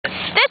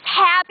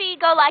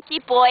happy-go-lucky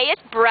boy is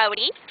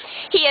Brody.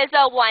 He is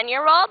a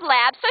 1-year-old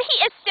lab, so he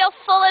is still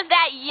full of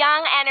that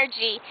young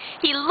energy.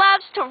 He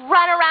loves to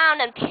run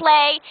around and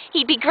play.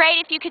 He'd be great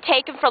if you could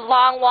take him for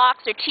long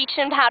walks or teach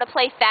him how to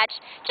play fetch.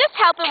 Just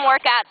help him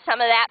work out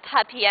some of that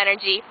puppy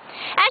energy.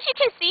 As you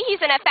can see,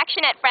 he's an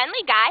affectionate,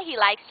 friendly guy. He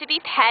likes to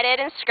be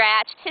petted and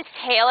scratched. His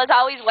tail is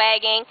always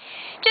wagging.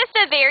 Just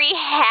a very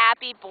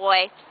happy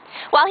boy.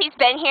 While he's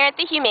been here at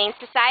the Humane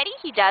Society,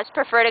 he does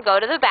prefer to go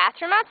to the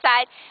bathroom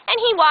outside, and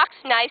he walks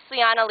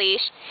nicely on a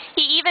leash.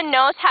 He even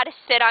knows how to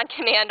sit on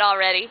command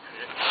already.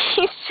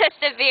 He's just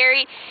a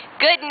very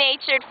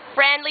good-natured,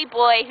 friendly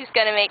boy who's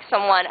going to make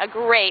someone a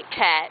great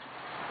pet.